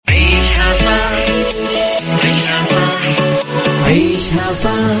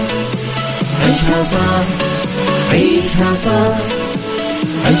عيشها صح، عيشها صح،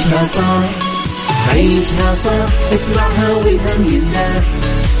 عيشها صح، عيشها صح، اسمعها والهم ينزاح،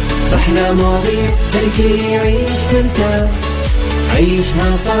 أحلى مواضيع خلي يعيش مرتاح.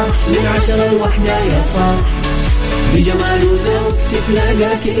 عيشها صح من 10 ل1 يا صاح، بجمال وذوق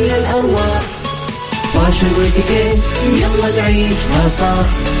تتلاقى كل الأرواح، فاشل واتيكيت يلا نعيشها صح،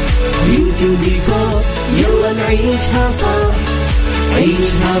 بيوتي وديكور يلا نعيشها صح،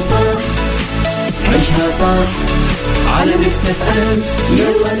 عيشها صح، عيشها صح، على ميكس اف ام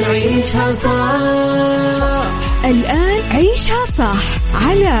يلا نعيشها صح. الآن عيشها صح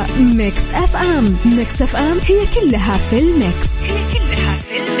على ميكس اف ام. ميكس اف ام هي كلها في الميكس، هي كلها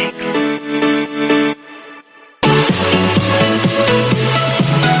في الميكس.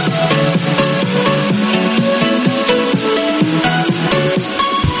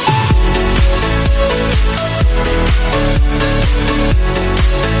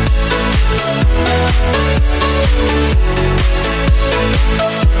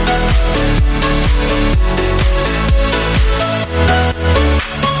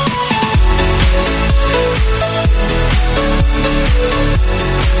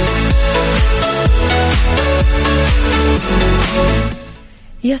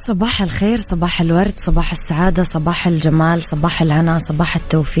 يا صباح الخير، صباح الورد، صباح السعادة، صباح الجمال، صباح الهنا، صباح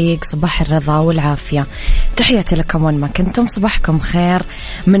التوفيق، صباح الرضا والعافية. تحياتي لكم وين ما كنتم، صباحكم خير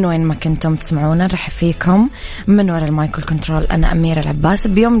من وين ما كنتم تسمعونا. رحب فيكم من وراء المايكل كنترول، أنا أميرة العباس،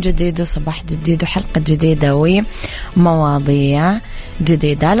 بيوم جديد وصباح جديد وحلقة جديدة ومواضيع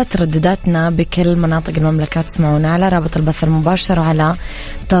جديدة على تردداتنا بكل مناطق المملكة. تسمعونا على رابط البث المباشر وعلى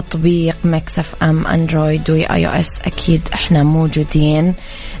تطبيق ميكس اف ام اندرويد واي او اس. اكيد احنا موجودين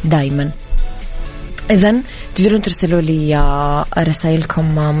دايما. اذن تقدرون ترسلوا لي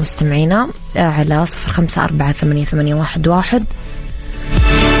رسائلكم مستمعينا على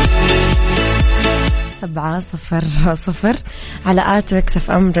 0548811700 على ميكس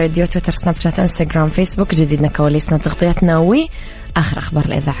اف ام راديو، تويتر، سناب شات، انستغرام، فيسبوك. جديدنا، كواليسنا، تغطياتنا واخر اخبار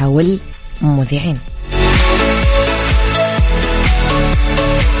الاذاعه والمذيعين.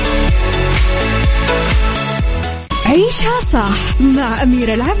 عيشها صح مع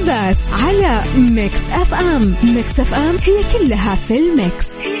أميرة العباس على ميكس اف ام. ميكس اف ام هي كلها في الميكس،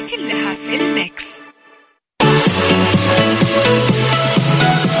 هي كلها في الميكس.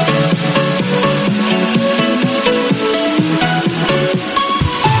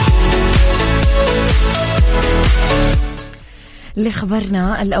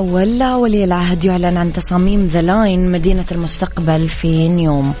 لخبرنا الأول، ولي العهد يعلن عن تصاميم ذا لاين مدينة المستقبل في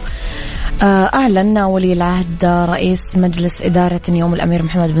نيوم. أعلن ولي العهد رئيس مجلس إدارة نيوم الأمير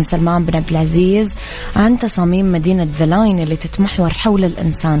محمد بن سلمان بن عبد العزيز عن تصاميم مدينة ذا لاين اللي تتمحور حول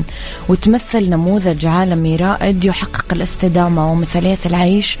الإنسان وتمثل نموذج عالمي رائد يحقق الاستدامة ومثالية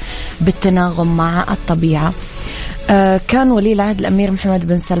العيش بالتناغم مع الطبيعة. كان ولي العهد الأمير محمد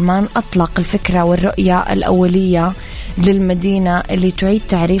بن سلمان أطلق الفكرة والرؤية الأولية للمدينة اللي تعيد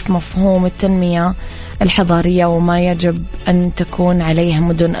تعريف مفهوم التنمية الحضارية وما يجب أن تكون عليه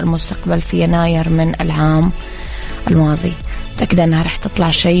مدن المستقبل في يناير من العام الماضي. متأكدة أنها رح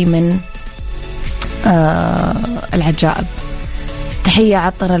تطلع شيء من العجائب. تحية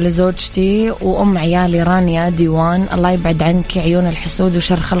عطرة لزوجتي وأم عيالي رانيا ديوان، الله يبعد عنك عيون الحسود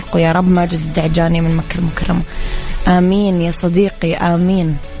وشر خلقه يا رب. ماجد الدعجاني من مكة المكرمة. آمين يا صديقي،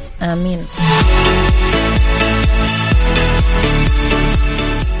 آمين آمين.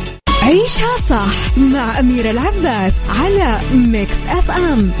 عيشها صح مع أميرة العباس على ميكس اف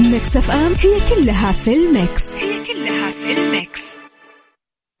ام. ميكس اف ام هي كلها في الميكس، هي كلها في الميكس.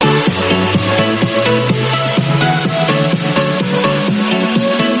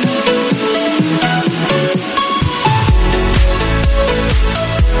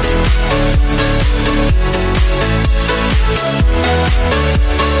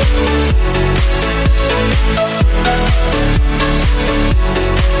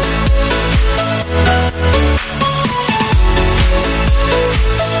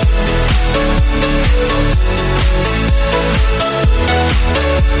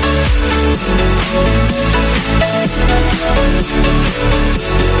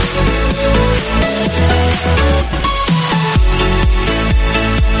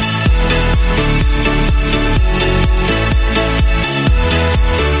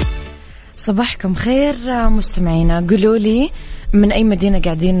 صباحكم خير مستمعينا. قولوا لي من أي مدينة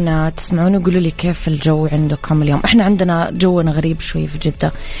قاعدين تسمعون، وقولوا لي كيف الجو عندكم اليوم. احنا عندنا جونا غريب شوي في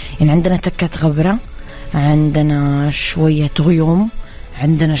جدة، يعني عندنا تكة غبرة، عندنا شوية غيوم،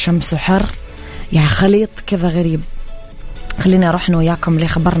 عندنا شمس وحر، يعني خليط كذا غريب. خلينا نروح وياكم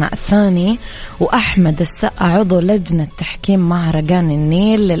لخبرنا الثاني. وأحمد السقا عضو لجنة تحكيم مهرجان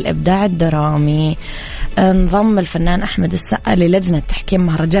النيل للإبداع الدرامي. انضم الفنان أحمد السقا للجنة تحكيم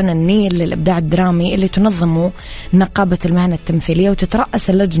مهرجان النيل للإبداع الدرامي اللي تنظمه نقابة المهنة التمثيلية، وتترأس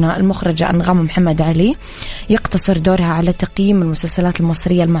اللجنة المخرجة أنغام محمد علي. يقتصر دورها على تقييم المسلسلات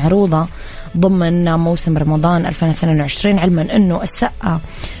المصرية المعروضة ضمن موسم رمضان 2022، علما أنه السقا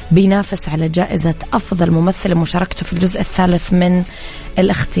بينافس على جائزة أفضل ممثل مشاركته في الجزء الثالث من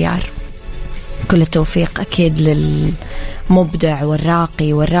الاختيار. كل التوفيق أكيد للمبدع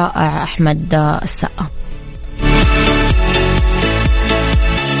والراقي والرائع أحمد السقا.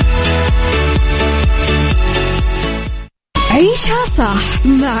 عيشها صح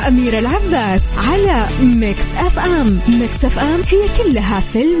مع أميرة العباس على ميكس أف أم. ميكس أف أم هي كلها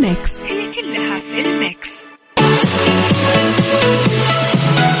في الميكس.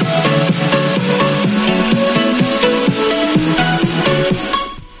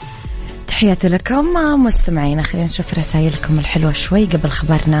 تحياتي لكم مستمعين. خلينا نشوف رسائلكم الحلوة شوي قبل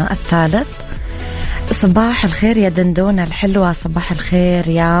خبرنا الثالث. صباح الخير يا دندونة الحلوة، صباح الخير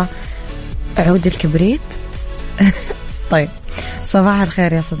يا عود الكبريت. طيب صباح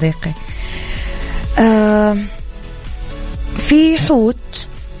الخير يا صديقي. في حوت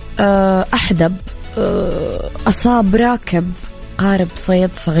أحدب أصاب راكب قارب صيد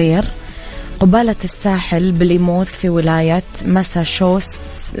صغير قبالة الساحل باليموث في ولاية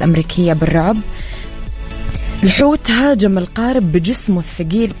ماساتشوستس الأمريكية بالرعب. الحوت هاجم القارب بجسمه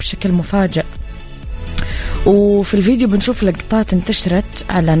الثقيل بشكل مفاجئ، وفي الفيديو بنشوف لقطات انتشرت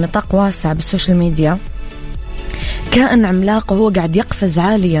على نطاق واسع بالسوشيال ميديا. كائن عملاق وهو قاعد يقفز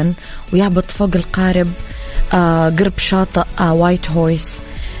عاليا ويهبط فوق القارب قرب شاطئ وايت هورس.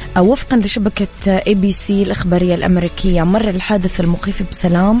 وفقا لشبكة ABC الإخبارية الأمريكية مر الحادث المخيف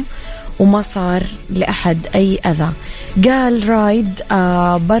بسلام وما صار لأحد أي أذى. قال رايد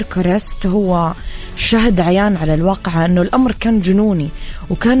باركورست هو شهد عيان على الواقع أنه الأمر كان جنوني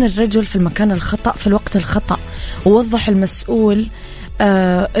وكان الرجل في المكان الخطأ في الوقت الخطأ. ووضح المسؤول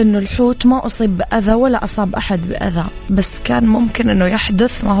أنه الحوت ما أصيب بأذى ولا أصاب أحد بأذى، بس كان ممكن أنه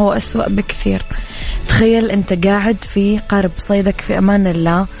يحدث ما هو أسوأ بكثير. تخيل أنت قاعد في قارب صيدك في أمان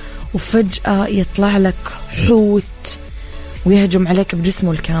الله وفجأة يطلع لك حوت ويهجم عليك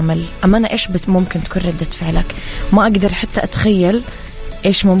بجسمه الكامل. أمانة إيش ممكن تكون ردة فعلك؟ ما أقدر حتى أتخيل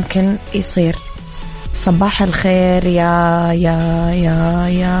إيش ممكن يصير. صباح الخير يا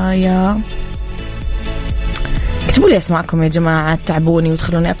اكتبوا لي اسمعكم يا جماعة، تعبوني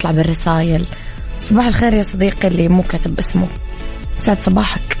وتخلوني أطلع بالرسائل. صباح الخير يا صديقي اللي مو كاتب اسمه، سعد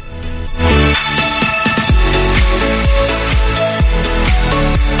صباحك.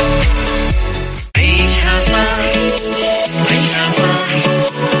 عيشها صح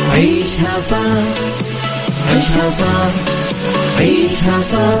عيشها صح عيشها صح عيشها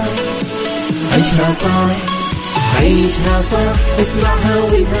صح عيشها صح عيشها صح اسمعها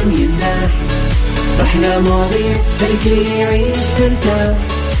والهم ينزاح، أحلى مواضيع خليك يعيش ترتاح.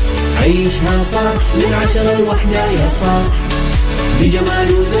 عيشها صح من 10 ل1 يا صاح،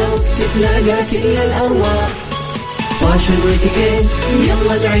 بجمال وذوق تتلاقى كل الأرواح. فاشل واتيكيت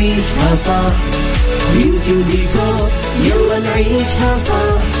يلا نعيشها صح، بيوتي وديكور يلا نعيشها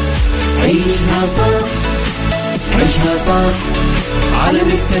صح. عيشها صح عيشها صح على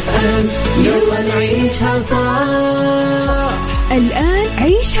ميكس اف ام يلا نعيشها صح. الآن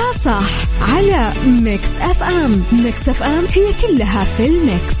عيشها صح على ميكس أف أم. ميكس أف أم هي كلها في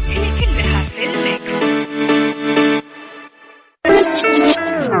الميكس.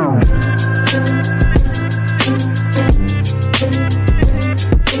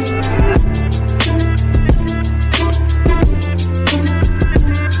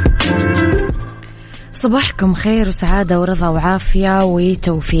 صباحكم خير وسعادة ورضا وعافية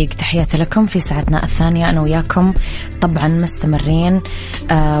وتوفيق. تحياتي لكم في ساعتنا الثانية. أنا وياكم طبعا مستمرين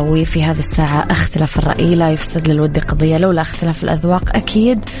وفي هذه الساعة اختلاف الرأي لا يفسد للود قضية، لولا اختلاف الأذواق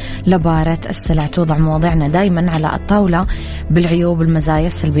أكيد لبارة السلع. توضع مواضيعنا دايما على الطاولة بالعيوب، المزايا،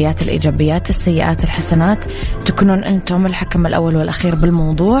 السلبيات، الإيجابيات، السيئات، الحسنات. تكونون أنتم الحكم الأول والأخير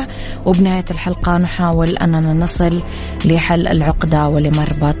بالموضوع، وبنهاية الحلقة نحاول أننا نصل لحل العقدة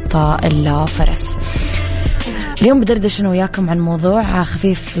ولمربط الفرس. اليوم بدردش أنا وياكم عن موضوع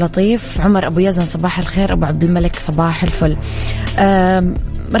خفيف لطيف. عمر أبو يزن صباح الخير. أبو عبد الملك صباح الفل.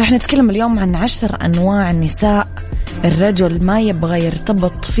 رح نتكلم اليوم عن 10 أنواع النساء الرجل ما يبغى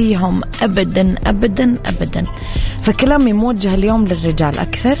يرتبط فيهم أبدا أبدا أبدا. فكلامي موجه اليوم للرجال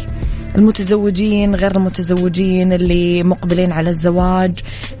أكثر، المتزوجين غير المتزوجين اللي مقبلين على الزواج،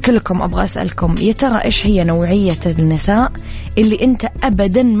 كلكم أبغى أسألكم يا ترى إيش هي نوعية النساء اللي أنت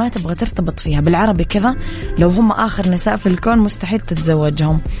أبدا ما تبغى ترتبط فيها؟ بالعربي كذا لو هم آخر نساء في الكون مستحيل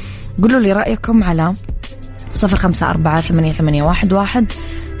تتزوجهم. قولوا لي رأيكم على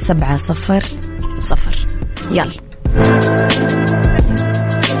 0548811700. يلا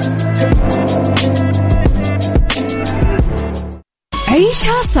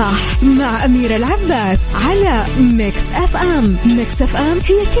عيشها صح مع أميرة العباس على ميكس أف أم. ميكس أف أم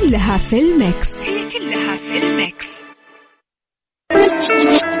هي كلها في الميكس.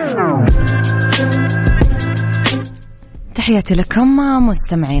 تحياتي لكم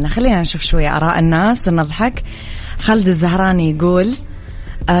مستمعين. خلينا نشوف شوية آراء الناس ونضحك. خالد الزهراني يقول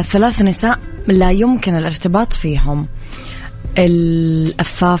 3 نساء لا يمكن الارتباط فيهم: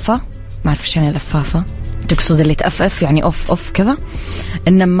 الأفافة، ما أعرف إيش يعني الأفافة، تقصد اللي تأفف يعني أوف كذا.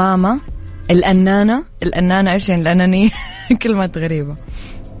 النمامة، الأنانة إيش يعني الأنانية؟ كلمات غريبة.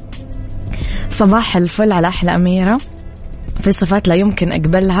 صباح الفل على أحلى أميرة، في صفات لا يمكن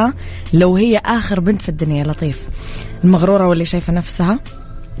أقبلها لو هي آخر بنت في الدنيا. لطيف. المغرورة واللي شايفة نفسها،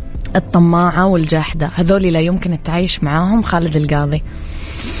 الطماعة والجاحدة، هذولي لا يمكن التعايش معاهم. خالد القاضي.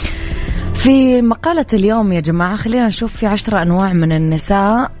 في مقالة اليوم يا جماعة خلينا نشوف في 10 أنواع من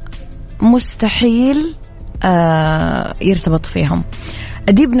النساء مستحيل يرتبط فيهم.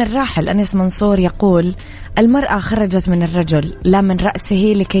 أديبنا الراحل أنيس منصور يقول: المرأة خرجت من الرجل لا من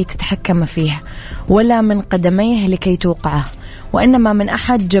رأسه لكي تتحكم فيه، ولا من قدميه لكي توقعه، وإنما من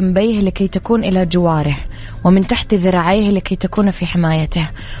أحد جنبيه لكي تكون إلى جواره، ومن تحت ذراعيه لكي تكون في حمايته،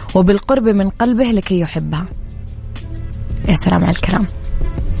 وبالقرب من قلبه لكي يحبها. يا سلام على الكلام.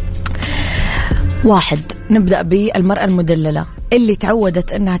 1. نبدأ بالمرأة المدللة اللي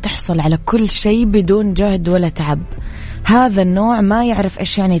تعودت أنها تحصل على كل شيء بدون جهد ولا تعب. هذا النوع ما يعرف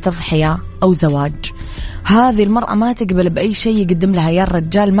إيش يعني تضحية أو زواج. هذه المرأة ما تقبل بأي شيء يقدم لها يا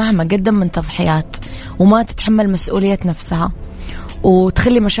الرجال مهما قدم من تضحيات، وما تتحمل مسؤولية نفسها،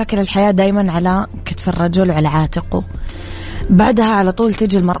 وتخلي مشاكل الحياة دايما على كتف الرجل وعلى عاتقه. بعدها على طول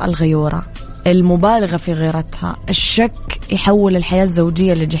تجي المرأة الغيورة المبالغة في غيرتها. الشك يحول الحياة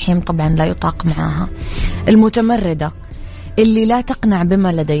الزوجية لجحيم، طبعا لا يطاق معها. المتمردة اللي لا تقنع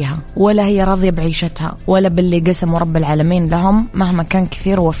بما لديها، ولا هي راضية بعيشتها ولا باللي قسم رب العالمين لهم مهما كان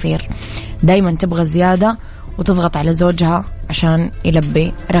كثير وفير. دايما تبغى زيادة وتضغط على زوجها عشان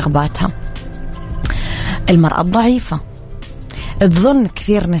يلبي رغباتها. المرأة الضعيفة، تظن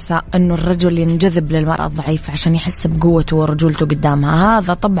كثير نساء أنه الرجل ينجذب للمرأة الضعيفة عشان يحس بقوته ورجولته قدامها.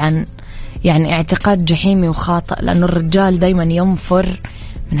 هذا طبعا يعني اعتقاد جحيمي وخاطئ، لأنه الرجال دايما ينفر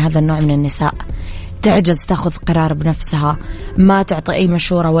من هذا النوع من النساء. تعجز تأخذ قرار بنفسها، ما تعطي أي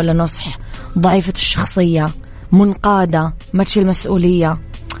مشورة ولا نصح، ضعيفة الشخصية، منقادة، ما تشيل مسؤولية.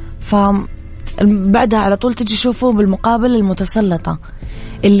 فبعدها على طول تجي شوفوا بالمقابل المتسلطة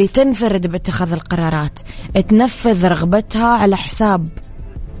اللي تنفرد باتخاذ القرارات، تنفذ رغبتها على حساب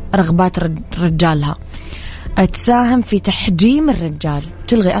رغبات رجالها، تساهم في تحجيم الرجال،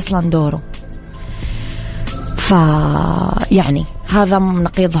 تلغي أصلا دوره. يعني هذا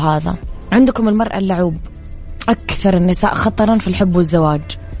نقيض هذا. عندكم المرأة اللعوب، أكثر النساء خطرا في الحب والزواج.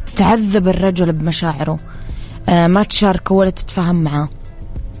 تعذب الرجل بمشاعره، ما تشاركه ولا تتفاهم معه.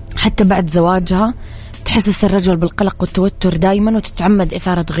 حتى بعد زواجها تحسس الرجل بالقلق والتوتر دايما، وتتعمد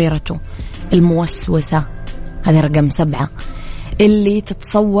إثارة غيرته. الموسوسة، هذا رقم 7، اللي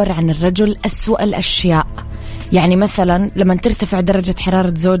تتصور عن الرجل أسوأ الأشياء. يعني مثلا لما ترتفع درجة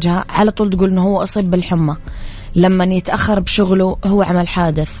حرارة زوجها على طول تقول إنه هو أصيب بالحمى، لما يتأخر بشغله هو عمل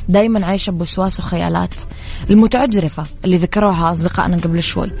حادث، دايما عايشة بوسواس وخيالات. المتعجرفة اللي ذكروها أصدقائنا قبل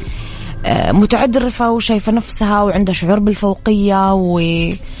شوي، متعجرفة وشايفة نفسها وعندها شعور بالفوقية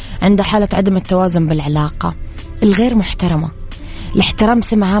وعندها حالة عدم التوازن بالعلاقة. الغير محترمة، الاحترام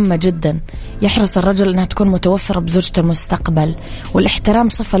سمة هامة جدا، يحرص الرجل أنها تكون متوفرة بزوجته المستقبل، والاحترام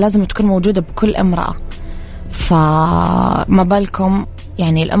صفة لازم تكون موجودة بكل امرأة، فما بالكم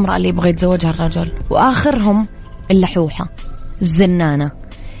يعني الامرأة اللي يبغى يتزوجها الرجل. وآخرهم اللحوحة الزنانة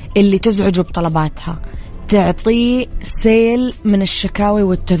اللي تزعجه بطلباتها، تعطيه سيل من الشكاوي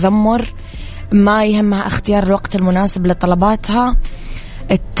والتذمر، ما يهمها اختيار الوقت المناسب لطلباتها،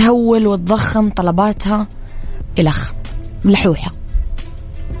 تهول وتضخم طلباتها. إلخ لحوحة.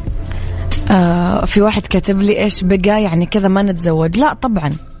 في واحد كاتب لي إيش بقى يعني كذا ما نتزوج. لا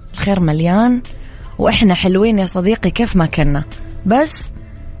طبعا الخير مليان وإحنا حلوين يا صديقي كيف ما كنا، بس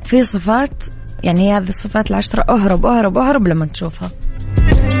في صفات يعني هذه الصفات 10 أهرب أهرب أهرب لما تشوفها.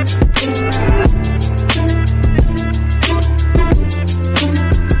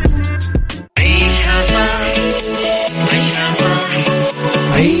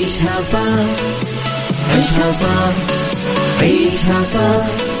 عيشها صح عيشها صح عيشها صح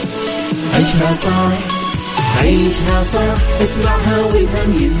عيشها صح عيشها صح اسمعها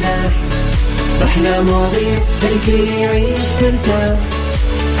والهم ينزاح أحلى مواضيع الكل يعيش ترتاح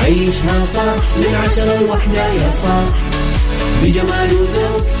عيشها صح من 10 ل1 يا صاح بجمال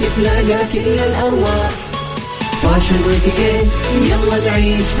وذوق تتلاقى كل الأرواح فاشل واتيكيت يلا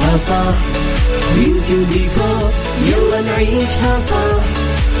نعيشها صح بيوتي وديكور يلا نعيشها صح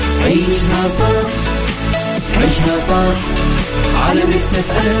عيشها صح عيشها صح على ميكس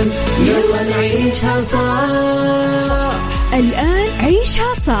اف ام يلا نعيشها صح. الآن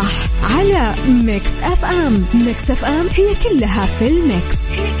عيشها صح على ميكس اف ام. ميكس اف ام هي كلها في الميكس.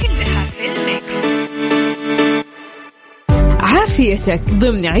 عافيتك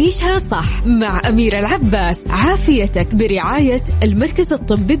ضمن عيشها صح مع أميرة العباس. عافيتك برعاية المركز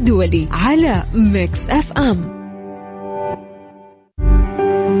الطبي الدولي على ميكس اف ام.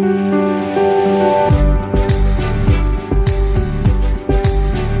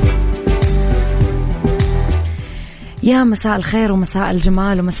 يا مساء الخير ومساء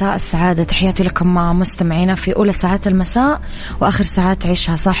الجمال ومساء السعادة، تحياتي لكم مستمعينا في أولى ساعات المساء وآخر ساعات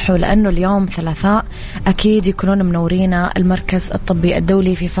عيشها صح. ولأنه اليوم ثلاثاء أكيد يكونون منورينا المركز الطبي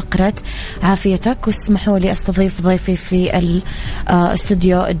الدولي في فقرة عافيتك. واسمحوا لي أستضيف ضيفي في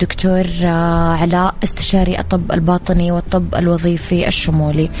الاستوديو الدكتور علاء، استشاري الطب الباطني والطب الوظيفي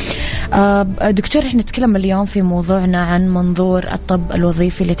الشمولي. دكتور، احنا نتكلم اليوم في موضوعنا عن منظور الطب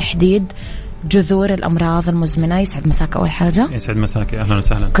الوظيفي لتحديد جذور الأمراض المزمنة. يسعد مساك أول حاجة. يسعد مساك، أهلا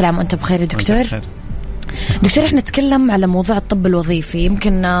وسهلا. كل عام وأنت بخير دكتور. دكتور، احنا نتكلم على موضوع الطب الوظيفي،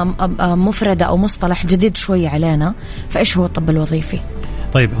 يمكن مفردة أو مصطلح جديد شوي علينا، فإيش هو الطب الوظيفي؟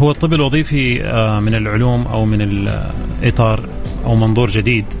 طيب، هو الطب الوظيفي من العلوم أو من الإطار أو منظور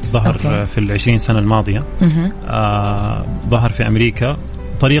جديد ظهر في 20 سنة الماضية. ظهر في أمريكا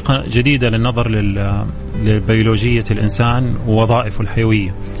طريقة جديدة للنظر لبيولوجية الإنسان ووظائفه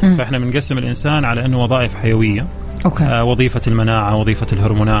الحيوية. فإحنا بنقسم الإنسان على أنه وظائف حيوية. وظيفة المناعة، وظيفة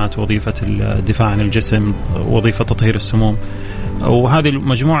الهرمونات، وظيفة الدفاع عن الجسم، وظيفة تطهير السموم. وهذه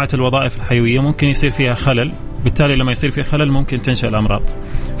مجموعة الوظائف الحيوية ممكن يصير فيها خلل، بالتالي لما يصير فيه خلل ممكن تنشأ الأمراض.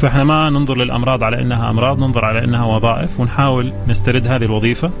 فإحنا ما ننظر للأمراض على أنها أمراض، ننظر على أنها وظائف، ونحاول نسترد هذه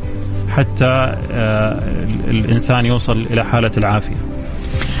الوظيفة حتى الإنسان يوصل إلى حالة العافية.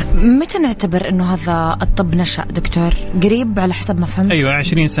 متى نعتبر أنه هذا الطب نشأ دكتور؟ قريب على حسب ما فهمت. أيوة،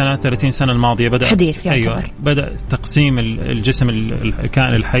 20 سنة 30 سنة الماضية بدأ حديث يعتبر. أيوة، بدأ تقسيم الجسم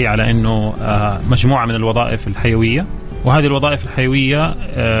الكائن الحي على أنه مجموعة من الوظائف الحيوية. وهذه الوظائف الحيوية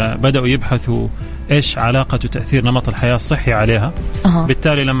بدأوا يبحثوا إيش علاقة وتأثير نمط الحياة الصحي عليها.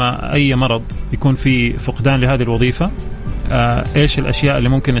 بالتالي لما أي مرض يكون في فقدان لهذه الوظيفة، إيش الأشياء اللي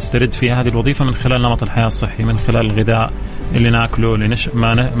ممكن نسترد فيها هذه الوظيفة من خلال نمط الحياة الصحي، من خلال الغذاء اللي ناكله، اللي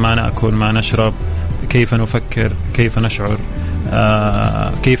ما نأكل، ما نشرب، كيف نفكر، كيف نشعر،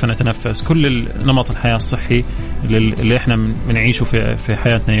 كيف نتنفس، كل نمط الحياة الصحي اللي احنا بنعيشه في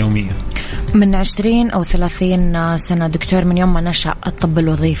حياتنا يوميا. من 20 أو 30 سنة دكتور من يوم ما نشأ الطب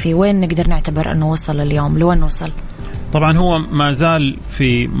الوظيفي، وين نقدر نعتبر أنه وصل اليوم؟ لوين وصل؟ طبعا هو ما زال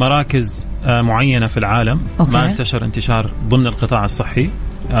في مراكز معينة في العالم. ما انتشر انتشار ضمن القطاع الصحي.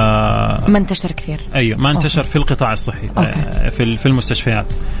 ما انتشر كثير. أيوة، ما انتشر في القطاع الصحي. في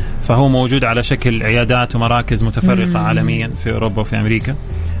المستشفيات. فهو موجود على شكل عيادات ومراكز متفرقة عالميا في أوروبا وفي أمريكا.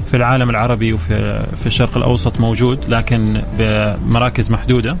 في العالم العربي وفي الشرق الأوسط موجود، لكن بمراكز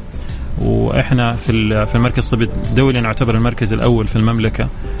محدودة. وإحنا في المركز الطبي الدولي نعتبر المركز الأول في المملكة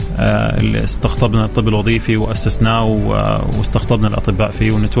اللي استقطبنا الطب الوظيفي وأسسناه واستقطبنا الأطباء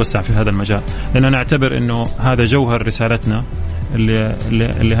فيه، ونتوسع في هذا المجال، لأن نعتبر أنه هذا جوهر رسالتنا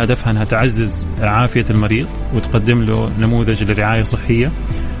اللي هدفها أنها تعزز عافية المريض وتقدم له نموذج لرعاية صحية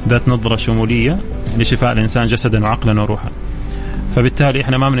ذات نظرة شمولية لشفاء الإنسان جسدا وعقلا وروحا. فبالتالي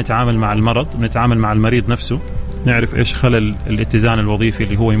إحنا ما بنتعامل مع المرض، بنتعامل مع المريض نفسه، نعرف إيش خلل الاتزان الوظيفي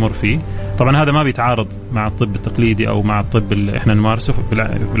اللي هو يمر فيه. طبعا هذا ما بيتعارض مع الطب التقليدي أو مع الطب اللي إحنا نمارسه،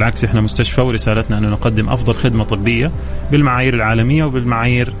 بالعكس إحنا مستشفى ورسالتنا أن نقدم أفضل خدمة طبية بالمعايير العالمية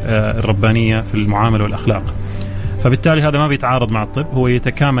وبالمعايير الربانية في المعاملة والأخلاق. فبالتالي هذا ما بيتعارض مع الطب، هو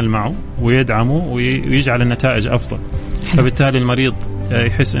يتكامل معه ويدعمه ويجعل النتائج أفضل. فبالتالي المريض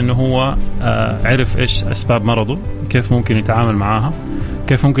يحس أنه هو عرف إيش أسباب مرضه، كيف ممكن يتعامل معها،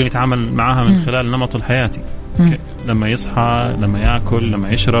 كيف ممكن يتعامل معها من خلال نمطه الحياتي، لما يصحى، لما يأكل، لما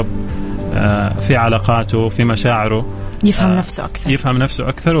يشرب، في علاقاته، في مشاعره، يفهم نفسه أكثر، يفهم نفسه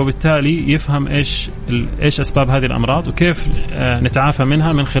أكثر، وبالتالي يفهم إيش أسباب هذه الأمراض وكيف نتعافى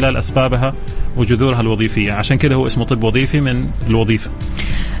منها من خلال أسبابها وجذورها الوظيفية. عشان كده هو اسمه طب وظيفي من الوظيفة.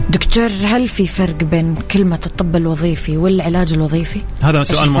 دكتور، هل في فرق بين كلمة الطب الوظيفي والعلاج الوظيفي؟ هذا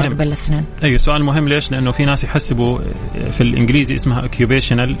سؤال مهم. بين الاثنين؟ أيوة، سؤال مهم. ليش؟ لأنه في ناس يحسبوا في الإنجليزي اسمها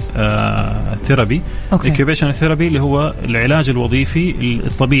occupational therapy. occupational therapy اللي هو العلاج الوظيفي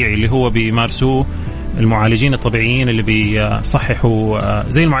الطبيعي اللي هو بيمارسوه المعالجين الطبيعيين اللي بيصححوا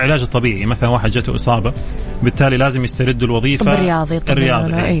زي العلاج الطبيعي. مثلا واحد جاته إصابة بالتالي لازم يسترد الوظيفة. طب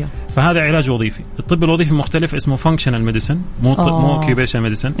الرياضي. أيوه. فهذا علاج وظيفي. الطب الوظيفي مختلف، اسمه functional medicine مو occupational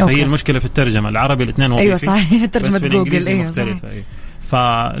medicine. فهي المشكلة في الترجمة العربي الاثنين وظيفي. أيوة صحيح، ترجمة جوجل. أيوة مختلفة. أيوة.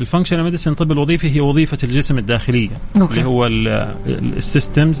 فالفانكشنال ميديسن الطب الوظيفي هي وظيفة الجسم الداخلية. اللي هو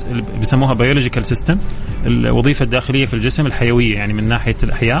السيستمز اللي بيسموها بيولوجيكال سيستم، الوظيفة الداخلية في الجسم الحيوية، يعني من ناحية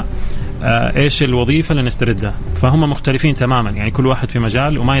الأحياء ايش الوظيفة اللي نستردها. فهم مختلفين تماما، يعني كل واحد في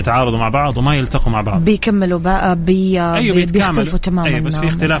مجال وما يتعارضوا مع بعض وما يلتقوا مع بعض. بيكملوا بقى بيختلفوا تماما. أيوة، بس في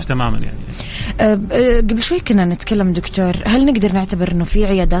اختلاف تماما يعني. قبل شوي كنا نتكلم دكتور، هل نقدر نعتبر انه في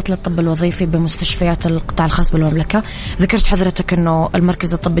عيادات للطب الوظيفي بمستشفيات القطاع الخاص بالمملكة؟ ذكرت حضرتك انه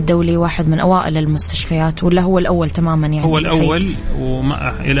المركز الطبي الدولي واحد من اوائل المستشفيات، ولا هو الاول تماما؟ يعني هو الاول،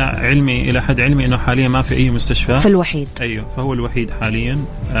 الى حد علمي انه حاليا ما في اي مستشفى. في الوحيد. ايوه، فهو الوحيد حاليا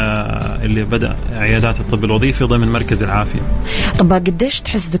اللي بدأ عيادات الطب الوظيفي ضمن مركز العافية. طب قديش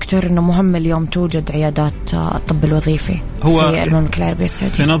تحس دكتور انه مهم اليوم توجد عيادات الطب الوظيفي في المملكة العربية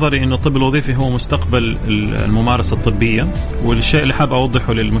السعودية؟ في نظري انه الطب الوظيفي هو مستقبل الممارسة الطبية، والشيء اللي حاب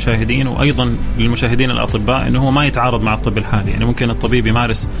اوضحه للمشاهدين وايضا للمشاهدين الاطباء انه هو ما يتعارض مع الطب الحالي. يعني ممكن الطبيب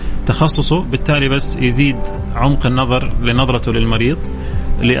يمارس تخصصه، بالتالي بس يزيد عمق النظر لنظرته للمريض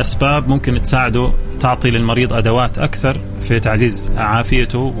لأسباب ممكن تساعده، تعطي للمريض أدوات أكثر في تعزيز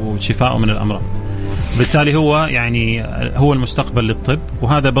عافيته وشفائه من الأمراض. بالتالي هو المستقبل للطب،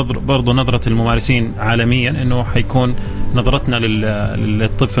 وهذا برضو نظرة الممارسين عالميا أنه حيكون نظرتنا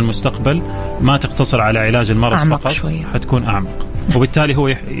للطب في المستقبل ما تقتصر على علاج المرض فقط، حتكون أعمق. وبالتالي هو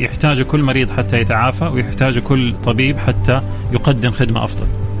يحتاج كل مريض حتى يتعافى، ويحتاج كل طبيب حتى يقدم خدمة أفضل.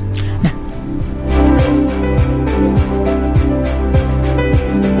 نعم.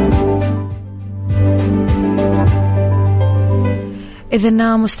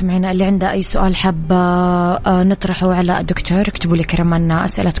 إذن مستمعينا اللي عنده أي سؤال حاب نطرحه على الدكتور، اكتبوا لي كرمنا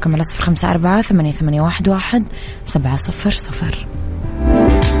أسئلتكم على 0548811700.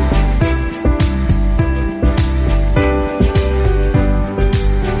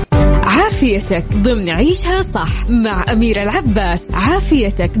 عافيتك ضمن عيشها صح مع أميرة العباس.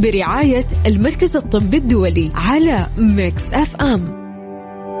 عافيتك برعاية المركز الطبي الدولي على ميكس اف ام.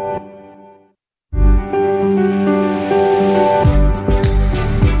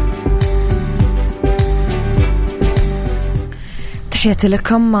 تحياتي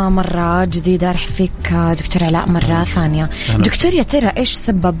لكم مرة جديدة، رح فيك دكتور علاء مرة ثانية. دكتور، يا ترى إيش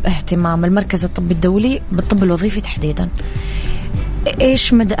سبب اهتمام المركز الطبي الدولي بالطب الوظيفي تحديدا؟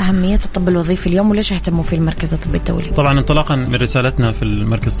 إيش مدى أهمية الطب الوظيفي اليوم، وليش اهتموا في المركز الطبي الدولي؟ طبعا انطلاقا من رسالتنا في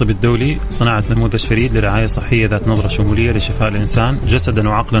المركز الطبي الدولي، صناعة نموذج فريد لرعاية صحية ذات نظرة شمولية لشفاء الإنسان جسدا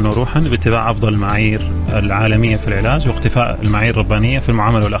وعقلا وروحا باتباع أفضل المعايير العالمية في العلاج واقتفاء المعايير الربانية في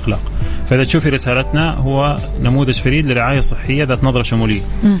المعاملة والأخلاق. فإذا تشوفي رسالتنا هو نموذج فريد لرعاية صحية ذات نظرة شمولية.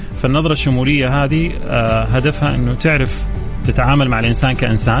 فالنظرة الشمولية هذه هدفها أنه تعرف تتعامل مع الإنسان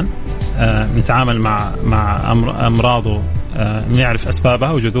كإنسان، نتعامل مع أمراضه، نعرف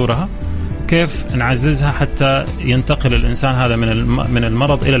أسبابها وجذورها، كيف نعززها حتى ينتقل الإنسان هذا من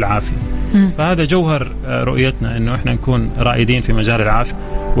المرض إلى العافية. فهذا جوهر رؤيتنا، أنه إحنا نكون رائدين في مجال العافية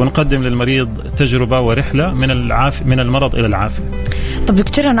ونقدم للمريض تجربة ورحلة من المرض إلى العافية. طب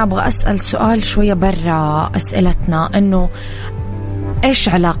دكتور، أنا أبغى أسأل سؤال شوية برا أسئلتنا، أنه إيش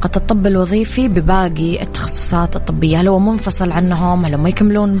علاقة الطب الوظيفي بباقي التخصصات الطبية؟ هل هو منفصل عنهم؟ هل هم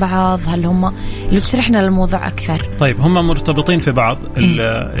يكملون بعض؟ هل هم لو تشرحنا للموضوع أكثر؟ طيب، هم مرتبطين في بعض.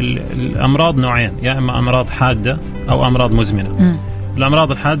 الأمراض نوعين، يا إما أمراض حادة أو أمراض مزمنة.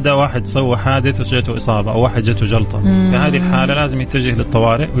 الأمراض الحادة واحد سوى حادث وجاته إصابة، أو واحد جاته جلطة. في هذه الحالة لازم يتجه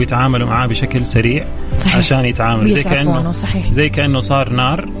للطوارئ ويتعاملوا معاه بشكل سريع. صحيح. عشان يتعامل زي كأنه صار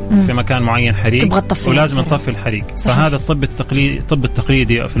نار في مكان معين حريق، ولازم نطفي الحريق. صحيح. فهذا الطب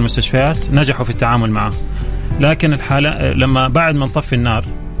التقليدي في المستشفيات نجحوا في التعامل معه. لكن الحالة لما بعد ما نطفي النار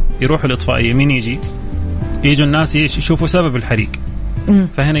يروحوا الإطفائية، مين يجوا الناس يشوفوا سبب الحريق.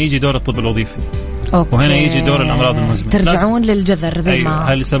 فهنا يجي دور الطب الوظيفي. أوكي. وهنا يجي دور الأمراض المزمنة. ترجعون للجذر زي أيوة. ما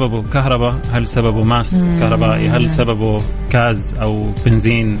هل سببه كهرباء؟ هل سببه ماس كهربائي؟ هل سببه غاز أو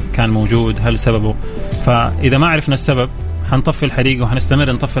بنزين كان موجود؟ هل سببه؟ فإذا ما عرفنا السبب حنطفي الحريق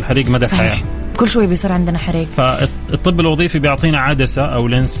وحنستمر نطفي الحريق مدى الحياة. كل شوي بيصير عندنا حريق. فالطب الوظيفي بيعطينا عدسة أو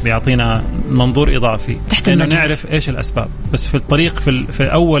لينس، بيعطينا منظور إضافي إنه نعرف إيش الأسباب. بس في الطريق في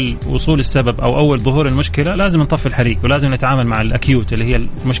أول وصول السبب أو أول ظهور المشكلة لازم نطفي الحريق، ولازم نتعامل مع الأكيوت اللي هي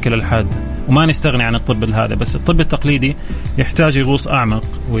المشكلة الحادة، وما نستغني عن الطب هذا. بس الطب التقليدي يحتاج يغوص أعمق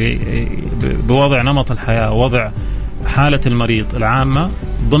بوضع نمط الحياة، ووضع حالة المريض العامة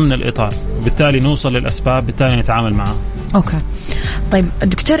ضمن الإطار، وبالتالي نوصل للأسباب، بالتالي نتعامل معها. أوكي. طيب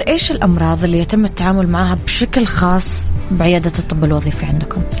دكتور، إيش الأمراض اللي يتم التعامل معها بشكل خاص بعيادة الطب الوظيفي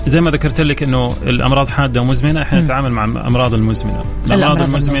عندكم؟ زي ما ذكرت لك إنه الأمراض حادة ومزمنة، إحنا نتعامل مع الأمراض المزمنة. الأمراض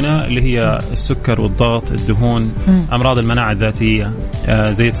المزمنة اللي هي السكر والضغط، الدهون، أمراض المناعة الذاتية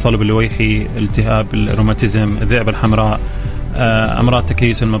زي التصلب اللويحي، التهاب الروماتيزم، الذئبة الحمراء، أمراض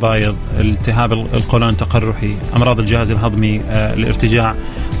تكيس المبايض، التهاب القولون التقرحي، أمراض الجهاز الهضمي، الارتجاع.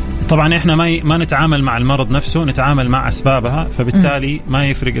 طبعا احنا ما نتعامل مع المرض نفسه، نتعامل مع اسبابها. فبالتالي ما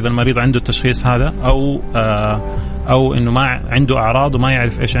يفرق اذا المريض عنده التشخيص هذا او انه ما عنده اعراض وما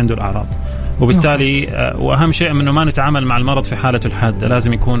يعرف ايش عنده الاعراض. وبالتالي واهم شيء انه ما نتعامل مع المرض في حالته الحاده،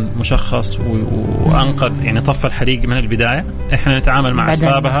 لازم يكون مشخص وانقذ، يعني طفى الحريق من البدايه. احنا نتعامل مع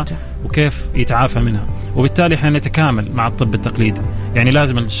اسبابها وكيف يتعافى منها. وبالتالي احنا نتكامل مع الطب التقليدي، يعني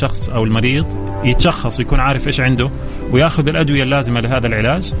لازم الشخص او المريض يتشخص ويكون عارف ايش عنده وياخذ الادويه اللازمه لهذا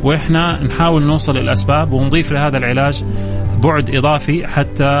العلاج، واحنا نحاول نوصل للاسباب ونضيف لهذا العلاج بعد اضافي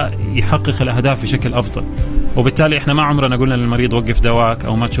حتى يحقق الاهداف بشكل افضل. وبالتالي احنا ما عمرنا قلنا للمريض وقف دواك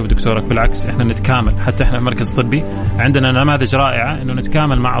او ما تشوف دكتورك، بالعكس احنا نتكامل. حتى احنا المركز الطبي عندنا نماذج رائعه انه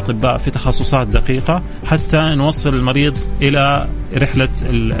نتكامل مع اطباء في تخصصات دقيقه حتى نوصل المريض الى رحله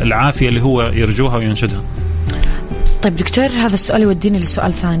العافيه اللي هو يرجوها وينشدها. طيب دكتور، هذا السؤال يوديني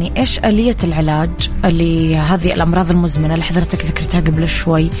لسؤال ثاني. إيش آلية العلاج لهذه الأمراض المزمنة اللي حضرتك ذكرتها قبل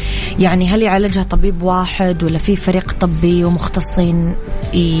شوي؟ يعني هل يعالجها طبيب واحد ولا في فريق طبي ومختصين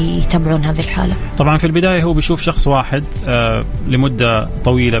يتابعون هذه الحالة؟ طبعا في البداية هو بيشوف شخص واحد لمدة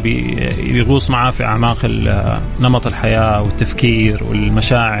طويلة، بيغوص معاه في أعماق نمط الحياة والتفكير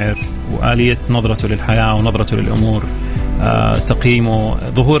والمشاعر وآلية نظرته للحياة ونظرته للأمور، تقييمه،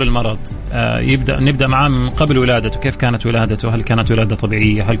 ظهور المرض. نبدأ معاه من قبل ولادته، كيف كانت ولادته، هل كانت ولادة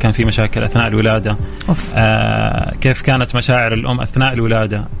طبيعية، هل كان في مشاكل أثناء الولادة، كيف كانت مشاعر الأم أثناء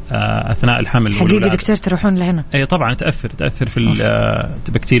الولادة، أثناء الحمل. حقيقي دكتور تروحون لهنا؟ أي طبعا تأثر في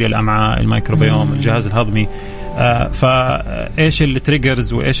بكتيريا الأمعاء، الميكروبيوم، الجهاز الهضمي. فإيش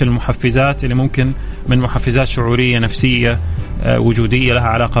التريجرز وإيش المحفزات اللي ممكن من محفزات شعورية نفسية وجودية لها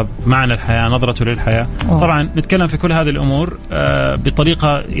علاقة بمعنى الحياة، نظرته للحياة. طبعا نتكلم في كل هذه الأمور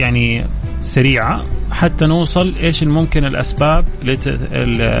بطريقة يعني سريعة حتى نوصل إيش الممكن الأسباب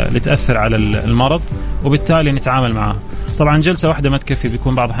اللي تأثر على المرض، وبالتالي نتعامل معها. طبعا جلسة واحدة ما تكفي،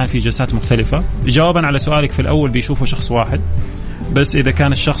 بيكون بعض الأحيان في جلسات مختلفة. جوابا على سؤالك، في الأول بيشوفوا شخص واحد بس، إذا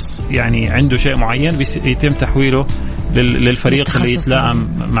كان الشخص يعني عنده شيء معين يتم تحويله للفريق اللي يتلائم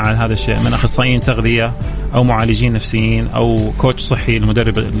مع هذا الشيء، من أخصائيين تغذية أو معالجين نفسيين أو كوتش صحي،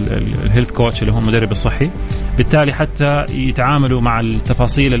 المدرب الهيلث كوتش اللي هو المدرب الصحي. بالتالي حتى يتعاملوا مع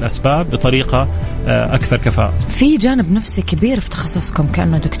التفاصيل الأسباب بطريقة أكثر كفاءة. في جانب نفسي كبير في تخصصكم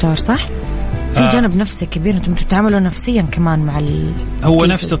كأنه دكتور، صح؟ في جانب نفسي كبير، انتم تتعاملوا نفسيا كمان مع هو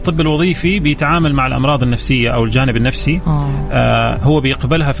نفس الطب الوظيفي بيتعامل مع الأمراض النفسية أو الجانب النفسي. هو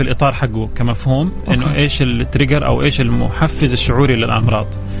بيقبلها في الإطار حقه كمفهوم إنه إيش التريجر أو إيش المحفز الشعوري للأمراض.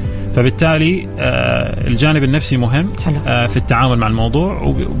 فبالتالي الجانب النفسي مهم في التعامل مع الموضوع،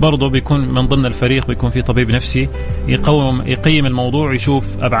 وبرضه بيكون من ضمن الفريق بيكون في طبيب نفسي يقيم الموضوع ويشوف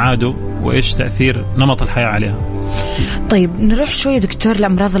أبعاده وإيش تأثير نمط الحياة عليها. طيب نروح شوية دكتور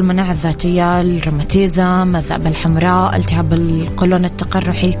لأمراض المناعة الذاتية، الروماتيزم، الذئبة الحمراء، التهاب القولون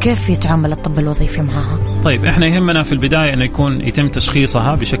التقرحي، كيف يتعامل الطب الوظيفي معها؟ طيب احنا يهمنا في البداية انه يتم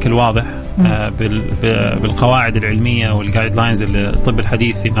تشخيصها بشكل واضح بالقواعد العلمية والجايد لاينز اللي الطب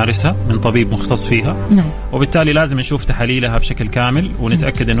الحديث يمارسها من طبيب مختص فيها. وبالتالي لازم نشوف تحاليلها بشكل كامل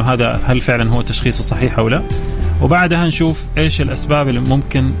ونتأكد انه هل فعلا هو التشخيص الصحيح او لا، وبعدها نشوف ايش الاسباب اللي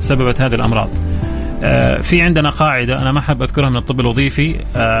ممكن سببت هذه الامراض. في عندنا قاعدة أنا ما حاب أذكرها من الطب الوظيفي،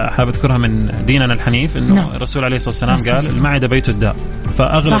 حاب أذكرها من ديننا الحنيف، إنه الرسول عليه الصلاة والسلام قال المعدة بيت الداء،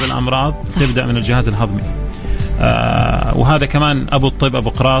 فأغلب الأمراض تبدأ من الجهاز الهضمي. وهذا كمان أبو الطب أبو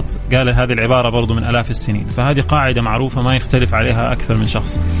قراط قال هذه العبارة برضو من آلاف السنين. فهذه قاعدة معروفة ما يختلف عليها أكثر من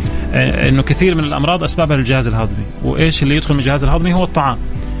شخص، إنه كثير من الأمراض أسبابها الجهاز الهضمي، وإيش اللي يدخل من الجهاز الهضمي هو الطعام.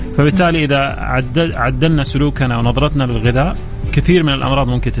 فبالتالي إذا عدلنا سلوكنا ونظرتنا للغذاء كثير من الأمراض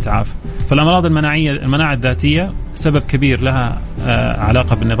ممكن تتعافى. فالأمراض المناعة الذاتية سبب كبير لها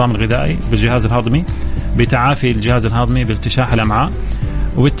علاقة بالنظام الغذائي، بالجهاز الهضمي، بتعافي الجهاز الهضمي، بالتشاح الأمعاء.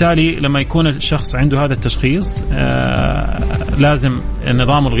 وبالتالي لما يكون الشخص عنده هذا التشخيص لازم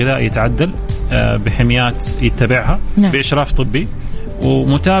النظام الغذائي يتعدل بحميات يتبعها بإشراف طبي،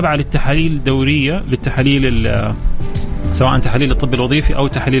 ومتابعة للتحاليل دورية، للتحاليل سواء تحاليل الطب الوظيفي أو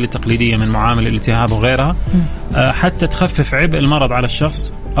تحاليل التقليدية من معامل الالتهاب وغيرها، حتى تخفف عبء المرض على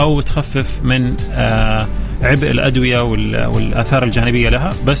الشخص أو تخفف من عبء الأدوية والآثار الجانبية لها.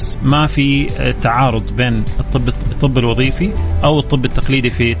 بس ما في تعارض بين الطب الوظيفي أو الطب التقليدي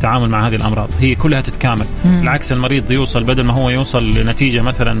في التعامل مع هذه الأمراض، هي كلها تتكامل. بالعكس، المريض يوصل بدل ما هو يوصل لنتيجة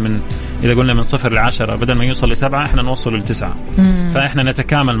مثلا من إذا قلنا من 0 ل10، بدل ما يوصل ل7 إحنا نوصل ل9. فإحنا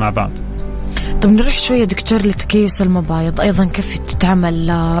نتكامل مع بعض. طب نروح شوية دكتور لتكيس المبايض، أيضا كيف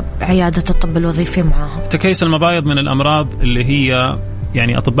تتعامل عيادة الطب الوظيفي معها؟ تكيس المبايض من الأمراض اللي هي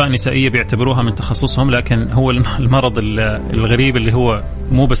يعني أطباء نسائية بيعتبروها من تخصصهم، لكن هو المرض الغريب اللي هو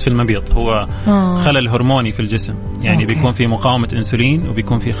مو بس في المبيض، هو خلل هرموني في الجسم. يعني بيكون في مقاومة أنسولين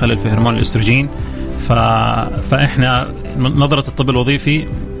وبيكون في خلل في هرمون الأستروجين. فإحنا نظرة الطب الوظيفي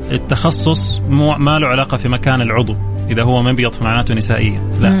التخصص ما له علاقة في مكان العضو، إذا هو مبيض فمعناته نسائية،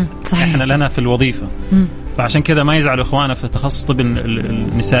 لا صحيح. إحنا لنا في الوظيفة. فعشان كذا ما يزعلوا إخوانا في تخصص طب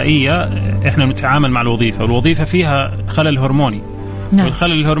النسائية، إحنا نتعامل مع الوظيفة، والوظيفة فيها خلل هرموني.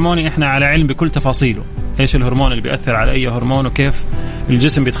 والخلل الهرموني إحنا على علم بكل تفاصيله، إيش الهرمون اللي بيأثر على أي هرمون، وكيف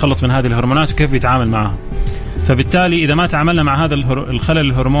الجسم بيتخلص من هذه الهرمونات وكيف بيتعامل معها. فبالتالي إذا ما تعاملنا مع هذا الخلل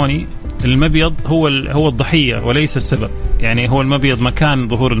الهرموني، المبيض هو الضحية وليس السبب. يعني هو المبيض مكان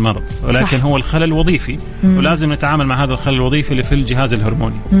ظهور المرض، ولكن صح. هو الخلل الوظيفي، ولازم نتعامل مع هذا الخلل الوظيفي اللي في الجهاز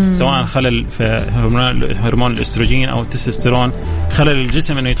الهرموني، سواء خلل في هرمون الأستروجين أو التستوستيرون، خلل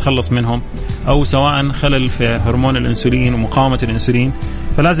الجسم إنه يتخلص منهم، أو سواء خلل في هرمون الأنسولين ومقاومة الأنسولين.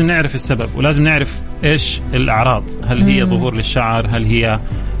 فلازم نعرف السبب، ولازم نعرف إيش الأعراض، هل هي ظهور للشعر، هل هي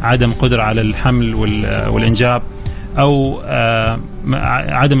عدم قدرة على الحمل والإنجاب، أو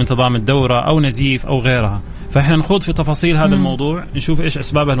عدم انتظام الدورة، أو نزيف، أو غيرها. فإحنا نخوض في تفاصيل هذا الموضوع، نشوف إيش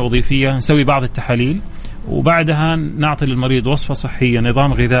أسبابها الوظيفية، نسوي بعض التحاليل، وبعدها نعطي للمريض وصفة صحية،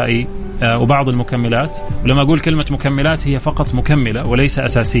 نظام غذائي، وبعض المكملات. ولما أقول كلمة مكملات هي فقط مكملة وليس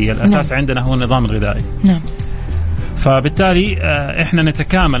أساسية، الأساس عندنا هو النظام الغذائي. فبالتالي إحنا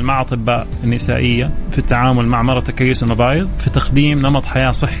نتكامل مع أطباء النسائية في التعامل مع مرض تكيس المبايض، في تقديم نمط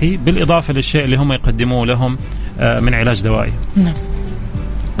حياة صحي، بالإضافة للشيء اللي هم يقدموه لهم من علاج دوائي.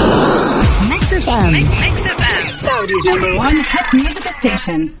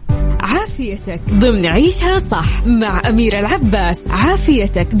 عافيتك ضمن عيشها صح مع أميرة العباس.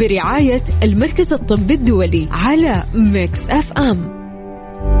 عافيتك برعاية المركز الطبي الدولي على ميكس اف ام.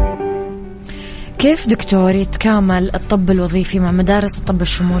 كيف دكتور يتكامل الطب الوظيفي مع مدارس الطب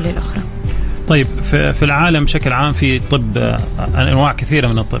الشمولي الأخرى؟ طيب، في العالم بشكل عام في طب أنواع كثيرة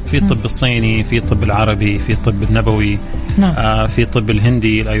من الطب، في الطب الصيني، في الطب العربي، في الطب النبوي، في الطب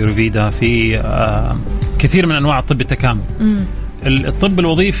الهندي الأيورفيدا، في كثير من أنواع الطب التكامل. الطب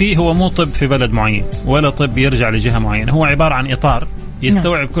الوظيفي هو مو طب في بلد معين ولا طب يرجع لجهة معينة، هو عبارة عن إطار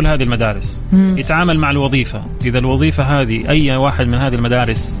يستوعب كل هذه المدارس، يتعامل مع الوظيفة. إذا الوظيفة هذه أي واحد من هذه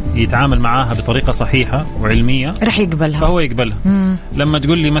المدارس يتعامل معها بطريقة صحيحة وعلمية رح يقبلها، فهو يقبلها. لما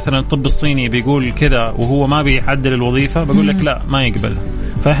تقول لي مثلا الطب الصيني بيقول كذا وهو ما بيعدل الوظيفة، بقول لك لا، ما يقبلها.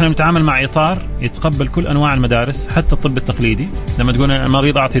 فإحنا نتعامل مع إطار يتقبل كل أنواع المدارس، حتى الطب التقليدي. لما تقول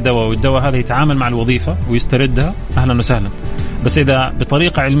المريض أعطي دواء والدواء هذا يتعامل مع الوظيفة ويستردها، أهلا وسهلا. بس إذا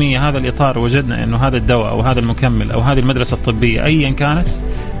بطريقة علمية هذا الإطار وجدنا إنه هذا الدواء أو هذا المكمل أو هذه المدرسة الطبية أيا كانت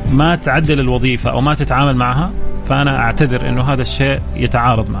ما تعدل الوظيفة أو ما تتعامل معها، فأنا أعتذر إنه هذا الشيء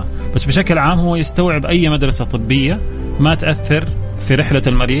يتعارض معه. بس بشكل عام هو يستوعب أي مدرسة طبية ما تأثر في رحلة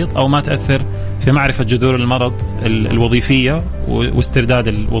المريض أو ما تأثر في معرفة جذور المرض الوظيفية واسترداد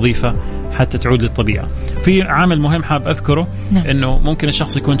الوظيفة حتى تعود للطبيعة. في عامل مهم حاب أذكره، إنه ممكن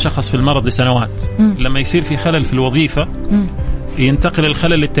الشخص يكون شخص في المرض لسنوات، لما يصير في خلل في الوظيفة ينتقل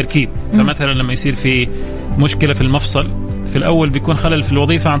الخلل للتركيب. فمثلا لما يصير في مشكلة في المفصل، في الأول بيكون خلل في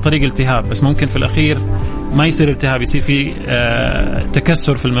الوظيفة عن طريق التهاب، بس ممكن في الأخير ما يصير التهاب، يصير في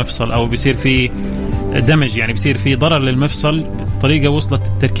تكسر في المفصل، أو بيصير في دمج، يعني بيصير في ضرر للمفصل بطريقة وصلت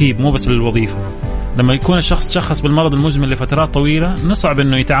التركيب مو بس للوظيفة. لما يكون الشخص شخص بالمرض المزمن لفترات طويلة، نصعب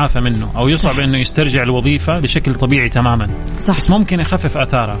إنه يتعافى منه أو يصعب إنه يسترجع الوظيفة لشكل طبيعي تماما. صح. بس ممكن يخفف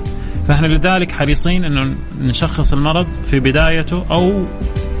آثارها. فإحنا لذلك حريصين إنه نشخص المرض في بدايته أو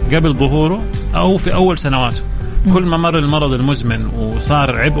قبل ظهوره أو في أول سنواته. كل ما مر المرض المزمن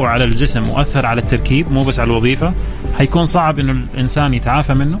وصار عبء على الجسم وأثر على التركيب مو بس على الوظيفة، حيكون صعب إنه الإنسان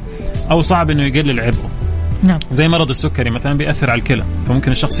يتعافى منه أو صعب إنه يقلل عبئه. زي مرض السكري مثلا بيأثر على الكلى،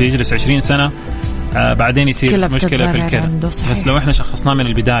 فممكن الشخص يجلس 20 سنة بعدين يصير مشكلة في الكلى. بس لو إحنا شخصناه من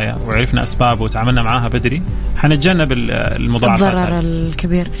البداية وعرفنا أسبابه وتعاملنا معاها بدري حنتجنب المضاعفات الضرر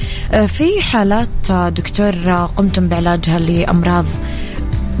الكبير. في حالات دكتور قمتم بعلاجها لأمراض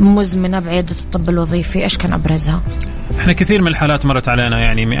مزمنة بعيادة الطب الوظيفي، إيش كان أبرزها؟ احنا كثير من الحالات مرت علينا،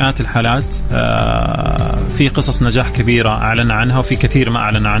 يعني مئات الحالات. في قصص نجاح كبيرة أعلنا عنها وفي كثير ما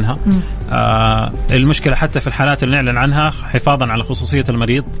أعلن عنها. المشكلة حتى في الحالات اللي نعلن عنها حفاظا على خصوصية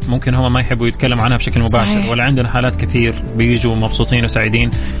المريض ممكن هم ما يحبوا يتكلموا عنها بشكل مباشر. صحيح. ولا عندنا حالات كثير بيجوا مبسوطين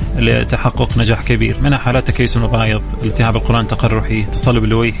وسعيدين لتحقق نجاح كبير، منها حالات تكيس المبايض، التهاب القولون التقرحي، تصلب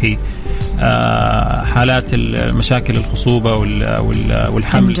اللويحي، حالات المشاكل الخصوبة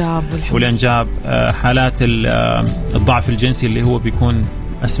والحمل والإنجاب، حالات الضعف الجنسي اللي هو بيكون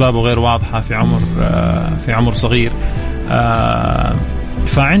أسبابه غير واضحة في عمر صغير.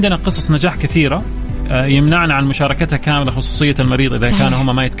 فعندنا قصص نجاح كثيرة يمنعنا عن مشاركتها كاملة خصوصية المريض إذا كانوا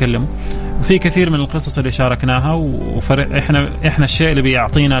هم ما يتكلموا. وفي كثير من القصص اللي شاركناها، إحنا الشيء اللي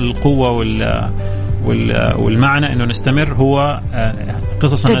بيعطينا القوة والمعنى إنه نستمر هو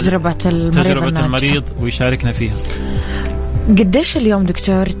قصص تجربة المريض ويشاركنا فيها. قديش اليوم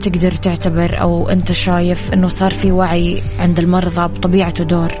دكتور تقدر تعتبر أو أنت شايف أنه صار في وعي عند المرضى بطبيعة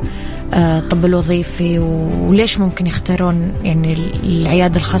ودور الطب الوظيفي، وليش ممكن يختارون يعني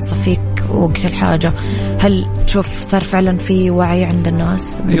العيادة الخاصة فيك وقت الحاجة؟ هل تشوف صار فعلا في وعي عند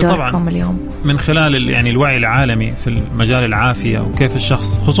الناس بدوركم اليوم من خلال يعني الوعي العالمي في المجال العافية، وكيف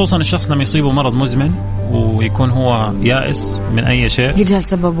الشخص خصوصا الشخص لما يصيبه مرض مزمن ويكون هو يائس من أي شيء،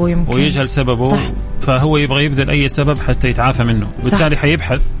 يجهل سببه صح. فهو يبغى يبذل أي سبب حتى يتعافى منه، وبالتالي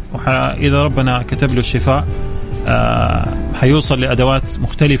حيبحث إذا ربنا كتب له الشفاء حيوصل لأدوات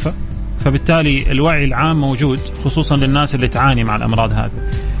مختلفة. فبالتالي الوعي العام موجود خصوصا للناس اللي تعاني مع الأمراض هذه.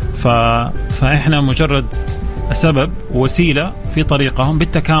 فإحنا مجرد سبب وسيلة في طريقهم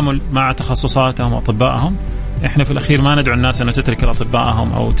بالتكامل مع تخصصاتهم وأطبائهم. إحنا في الأخير ما ندعو الناس أنه تترك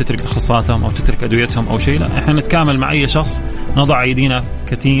الأطبائهم أو تترك تخصصاتهم أو تترك أدويتهم أو شيء، لا، إحنا نتكامل مع أي شخص، نضع أيدينا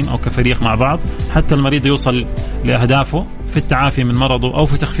كتيم أو كفريق مع بعض حتى المريض يوصل لأهدافه في التعافي من مرضه أو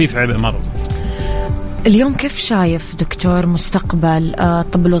في تخفيف عبء مرضه. اليوم كيف شايف دكتور مستقبل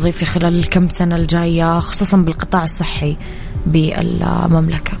الطب الوظيفي خلال الكم سنة الجاية خصوصا بالقطاع الصحي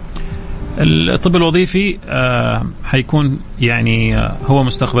بالمملكة؟ الطب الوظيفي حيكون يعني هو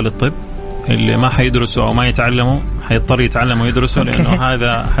مستقبل الطب. اللي ما حيدرسه أو ما يتعلمه حيضطر يتعلم ويدرسه، لأنه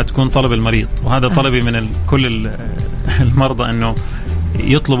هذا حتكون طلب المريض، وهذا طلبي من كل المرضى أنه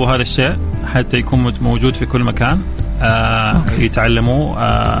يطلبوا هذا الشيء حتى يكون موجود في كل مكان يتعلموا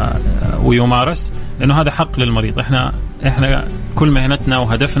ويمارس، لأنه هذا حق للمريض. إحنا كل مهنتنا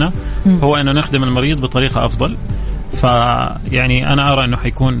وهدفنا هو أنه نخدم المريض بطريقة أفضل. فيعني أنا أرى أنه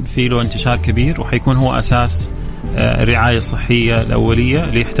حيكون في له انتشار كبير، وحيكون هو أساس الرعاية الصحية الأولية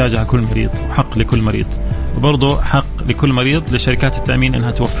اللي يحتاجها كل مريض، وحق لكل مريض، وبرضه حق لكل مريض لشركات التأمين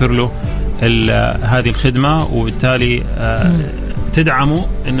أنها توفر له هذه الخدمة، وبالتالي تدعمه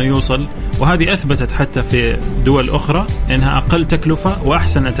أنه يوصل. وهذه أثبتت حتى في دول أخرى أنها أقل تكلفة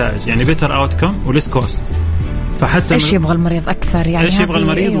وأحسن نتائج، يعني better outcome و less cost. فحتى إيش يبغى المريض أكثر؟ يعني إيش يبغى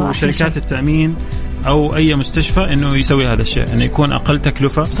المريض وشركات التأمين أو أي مستشفى أنه يسوي هذا الشيء، أنه يكون أقل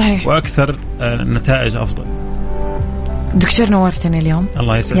تكلفة. صحيح. وأكثر نتائج أفضل. دكتور نورتني اليوم،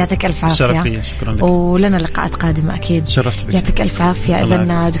 الله يسعدك، يعطيك ألف عافية. شكرا لك. ولنا لقاءات قادمة أكيد. شرفت بك. يعطيك ألف عافية.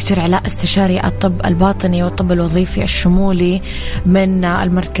 إذن دكتور علاء، استشاري الطب الباطني والطب الوظيفي الشمولي من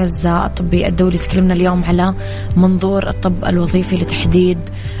المركز الطبي الدولي، تكلمنا اليوم على منظور الطب الوظيفي لتحديد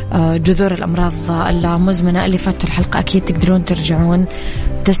جذور الأمراض المزمنة. اللي فاتوا الحلقة أكيد تقدرون ترجعون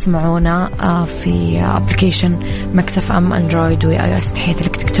تسمعونا في أبليكيشن مكس اف ام أندرويد وآي أو إس. تحياتي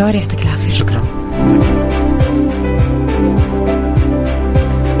لك دكتور، يعطيك العافية. شكرا.